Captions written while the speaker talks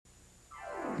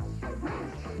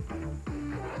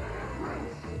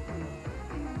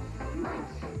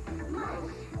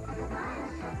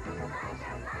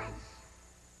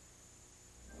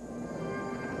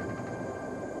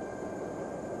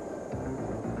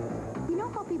You know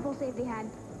how people say they had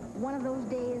one of those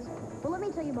days? Well, let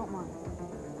me tell you about mine.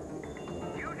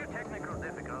 Due to technical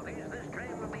difficulties, this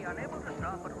train will be unable to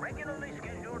stop at regularly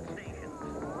scheduled stations.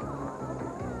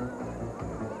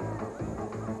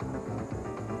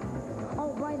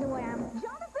 Oh, by the way,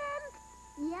 Jonathan!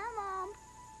 Yeah, Mom?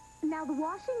 Now, the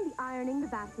washing, the ironing, the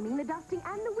vacuuming, the dusting,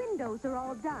 and the windows are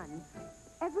all done.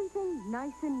 Everything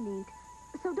nice and neat.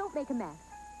 So don't make a mess.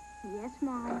 Yes,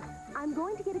 Mom. I'm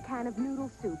going to get a can of noodle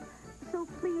soup. So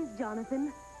please,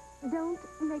 Jonathan, don't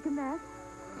make a mess.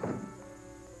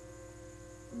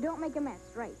 Don't make a mess,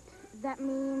 right. That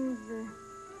means,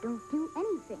 don't do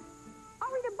anything.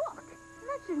 I'll read a book.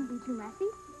 That shouldn't be too messy.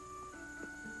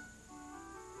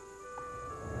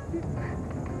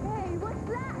 Hey, what's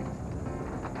that?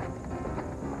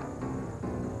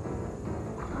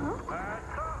 Huh?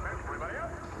 Stop, everybody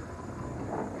else.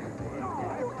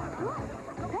 What?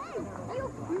 Hey, you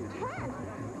can't.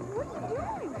 What are you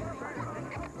doing?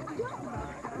 Don't.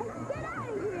 Get out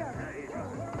of here.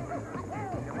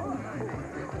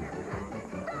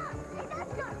 Stop. Hey,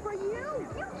 that's not for you.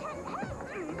 You can't.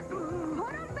 Hey,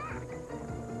 put him back.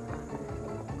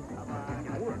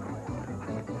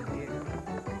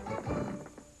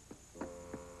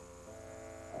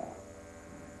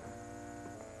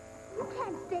 You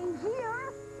can't stay here.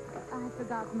 I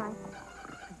forgot my...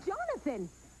 Jonathan!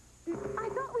 I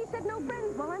thought we said no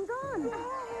friends while I'm gone.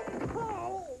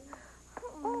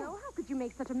 Oh, no, how could you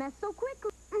make such a mess so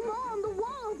quickly? Mom, the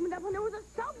wall opened up and there was a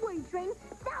subway train.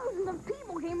 Thousands of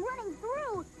people came running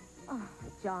through. Oh,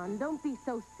 John, don't be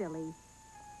so silly.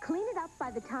 Clean it up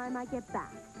by the time I get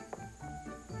back.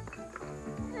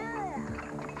 Ugh,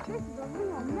 this is a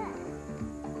real mess.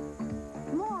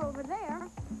 More over there.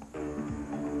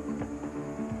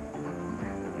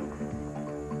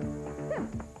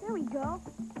 There we go.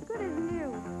 Good as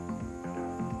new.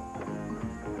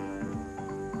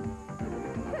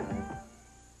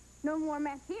 No more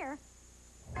mess here.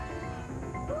 Huh?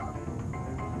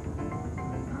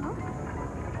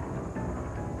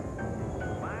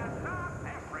 What's up,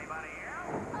 everybody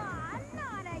else? Aw,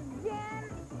 not again.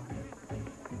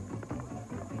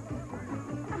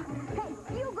 Hey,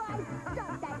 you guys,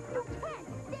 stop that. You can't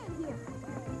stay here.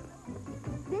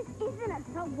 This isn't a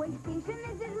subway station.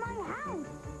 This is my house.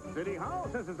 City Hall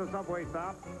says it's a subway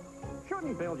stop.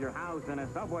 Shouldn't build your house in a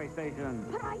subway station.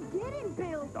 But I didn't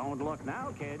build. Don't look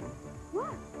now, kid.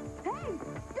 What? Hey,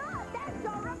 stop! That's a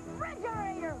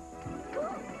refrigerator!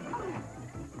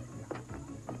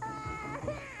 That's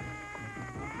it!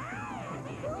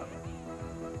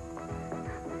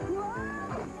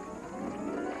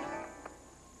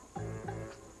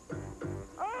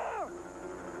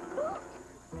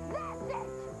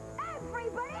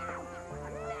 Everybody out!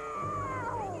 Now!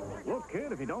 Look,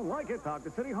 kid, if you don't like it, talk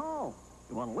to City Hall.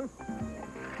 You want to lift?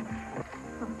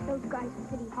 Those guys from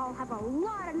City Hall have a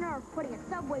lot of nerve putting a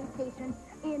subway station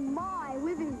in my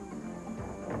living room.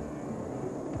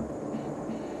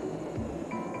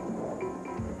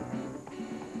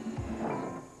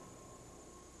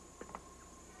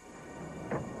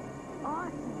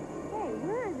 Awesome. Hey,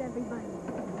 where is everybody?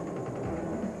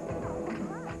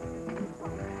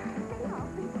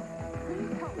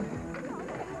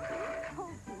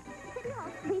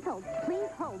 Please hold.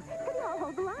 Please hold. City Hall,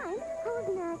 hold the line. Who's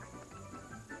next?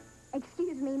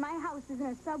 Excuse me, my house isn't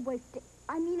a subway station.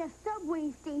 I mean, a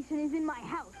subway station is in my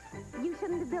house. You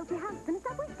shouldn't have built your house in a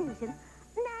subway station.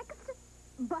 Next.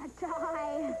 But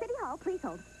I... City Hall, please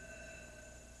hold.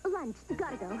 Lunch.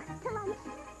 Gotta go. To lunch.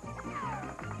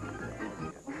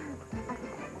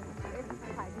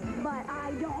 But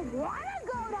I don't want to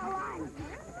go to lunch.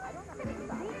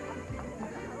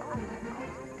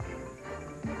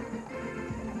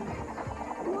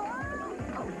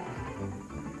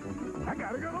 I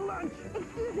gotta go to lunch.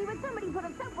 Excuse me, but somebody put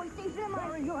a subway station in my...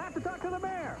 Sorry, you'll have to talk to the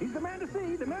mayor. He's the man to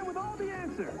see, the man with all the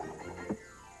answers.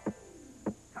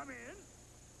 Come in.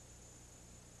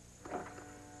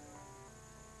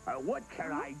 What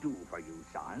can I do for you,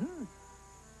 son?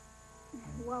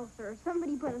 Well, sir,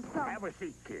 somebody put a sub... Have a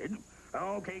seat, kid.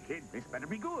 Okay, kid, this better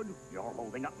be good. You're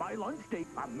holding up my lunch date.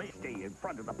 I may stay in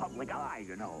front of the public eye,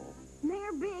 you know.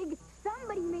 Mayor Big,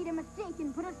 somebody made a mistake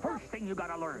and put a sub... First thing you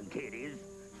gotta learn, kid, is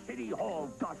City Hall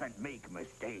doesn't make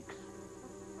mistakes.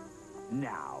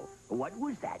 Now, what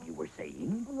was that you were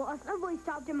saying? Well, a subway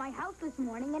stopped in my house this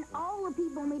morning and all the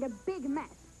people made a big mess.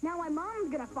 Now my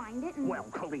mom's gonna find it and... Well,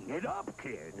 clean it up,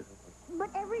 kid. But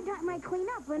every time I clean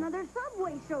up, another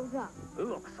subway shows up.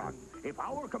 Look, son, if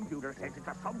our computer says it's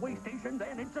a subway station,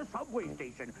 then it's a subway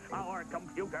station. Our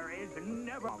computer is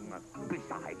never wrong.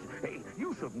 Besides, hey,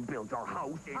 you shouldn't build your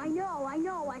house in... I know.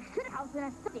 I should have house in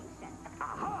a station.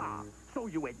 Aha! So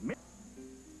you admit...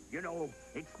 You know,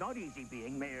 it's not easy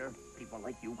being mayor. People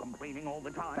like you complaining all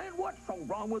the time. And what's so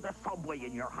wrong with a subway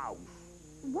in your house?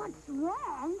 What's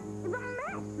wrong? It's a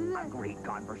mess. A great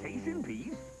conversation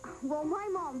piece. Well, my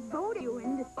mom voted you,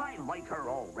 and I like her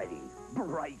already.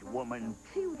 Bright woman.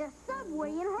 she was a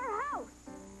subway in her house.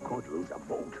 Could lose a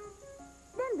vote.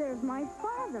 Then there's my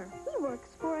father. He works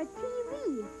for a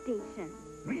TV station.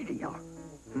 Media.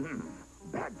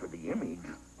 Bad for the image.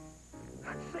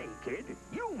 Say, kid,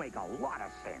 you make a lot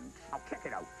of sense. I'll check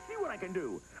it out. See what I can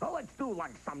do. Let's do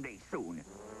lunch someday soon.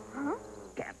 Huh?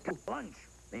 Can't do lunch.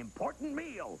 Important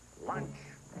meal. Lunch.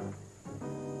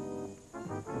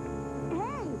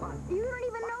 Hey, you don't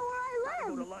even know where I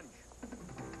Go to live. lunch.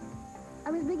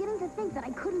 I was beginning to think that I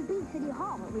couldn't beat City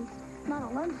Hall, at least not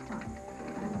at lunchtime.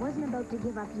 But I wasn't about to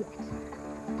give up yet.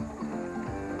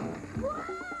 Whoa!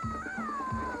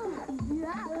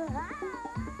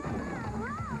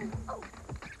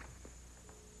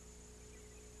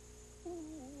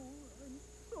 I'm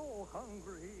so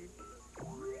hungry.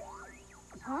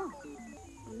 Huh?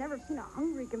 I've never seen a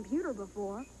hungry computer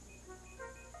before.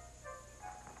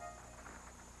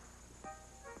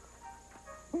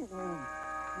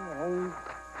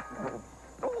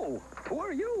 Oh, who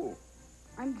are you?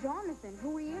 I'm Jonathan.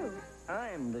 Who are you?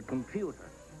 I'm the computer.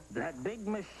 That big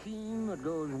machine that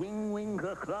goes wing, wing,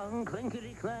 clong,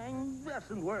 clinkety clang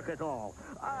doesn't work at all.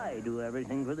 I do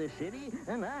everything for the city,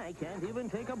 and I can't even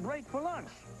take a break for lunch.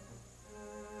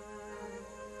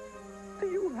 Do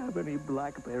you have any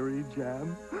Blackberry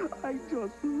Jam? I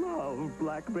just love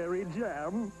Blackberry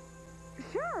Jam.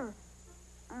 Sure.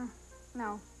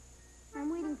 No.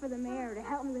 I'm waiting for the mayor to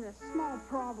help me with a small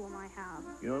problem I have.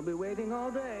 You'll be waiting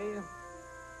all day.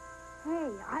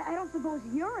 Hey, I don't suppose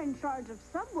you're in charge of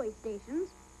subway stations.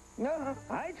 No,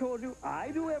 I told you, I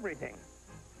do everything.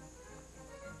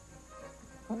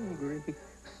 Hungry.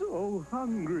 So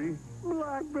hungry.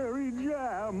 Blackberry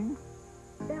Jam.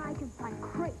 Then I can find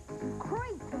crates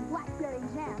of Blackberry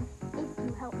Jam if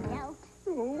you help me out.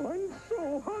 Oh, I'm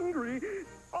so hungry.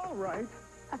 All right.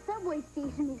 A subway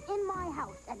station is in my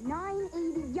house at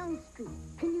 980 Young Street.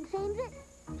 Can you change it?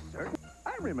 Certainly.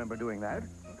 I remember doing that.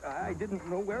 I didn't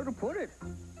know where to put it.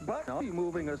 But I'll be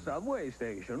moving a subway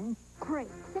station.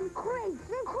 Crates and crates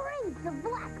and crates of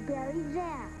Blackberry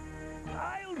Jam.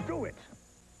 I'll do it.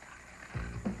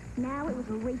 Now it was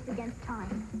a race against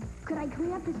time. Could I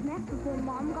clean up this mess before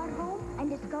Mom got home and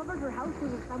discovered her house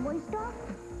was a subway stop?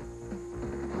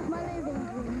 My living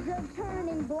dreams of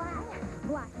turning black,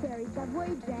 Blackberry Subway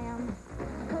Jam.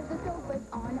 'Cause the sofa's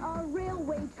on a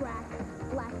railway track,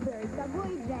 Blackberry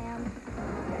Subway Jam.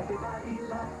 Everybody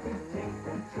loves to take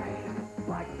the train,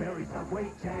 Blackberry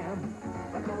Subway Jam.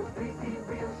 But those greasy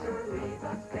wheels sure leave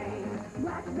a stain.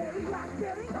 Blackberry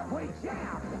Subway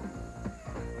Jam.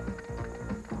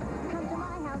 Come to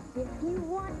my house if you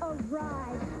want a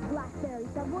ride, Blackberry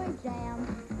Subway Jam.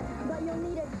 But you'll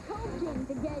need a token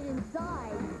to get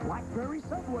inside. Blackberry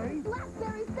Subway.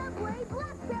 Blackberry Subway,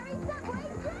 Blackberry Subway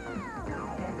Jam!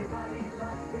 Everybody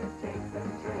loves to take the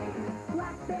train,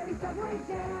 Blackberry Subway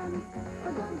Jam.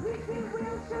 But those greasy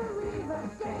wheels sure leave a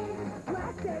stain.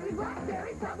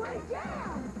 Blackberry Subway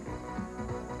Jam!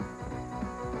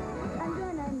 I'm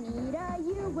gonna need a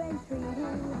UN treaty,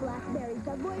 Blackberry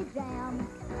Subway Jam.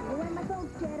 When my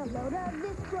folks get a load of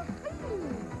this graffiti,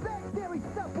 Blackberry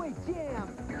Subway Jam.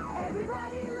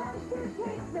 Everybody loves to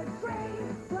take the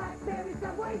train, Blackberry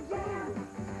Subway Jam.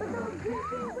 But those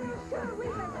greasy wheels sure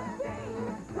leave a stain.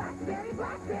 Blackberry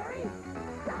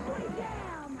Subway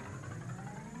Jam.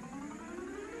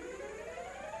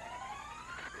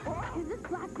 is this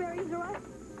blackberries or us?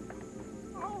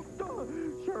 Oh,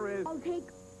 sure is. I'll take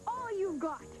all you've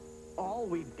got. All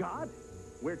we've got?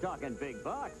 We're talking big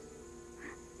bucks.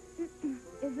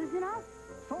 Is this enough?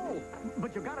 Sold.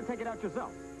 But you gotta take it out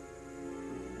yourself.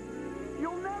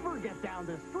 You'll never get down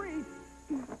this street.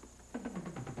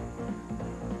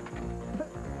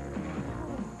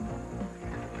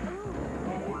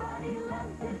 Everybody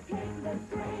loves to take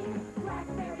the train,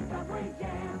 Blackberry Subway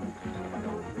Jam. But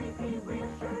those greasy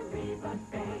wheels sure leave a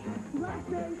stain.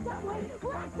 Blackberry Subway,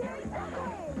 Blackberry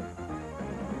Subway.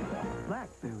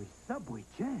 Blackberry Subway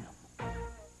Jam.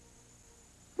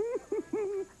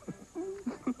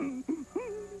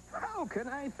 How can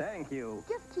I thank you?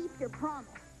 Just keep your promise.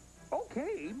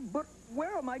 Okay, but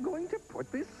where am I going to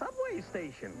put this subway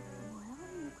station? Well,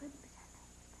 you could...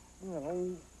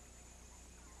 Oh.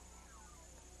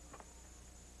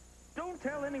 don't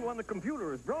tell anyone the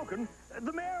computer is broken.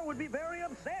 The mayor would be very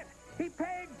upset. He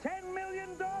paid $10 million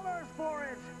for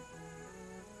it.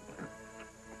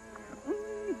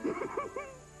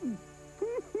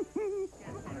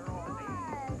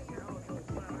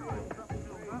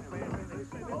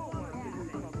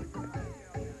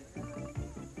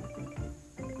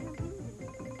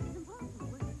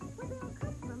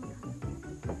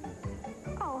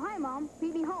 Oh, hi, Mom.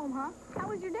 Beat me home, huh? How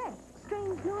was your day?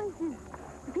 Strange noises.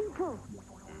 People.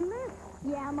 Lift.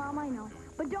 Yeah, Mom, I know.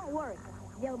 But don't worry.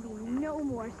 There'll be no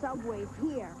more subways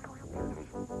here.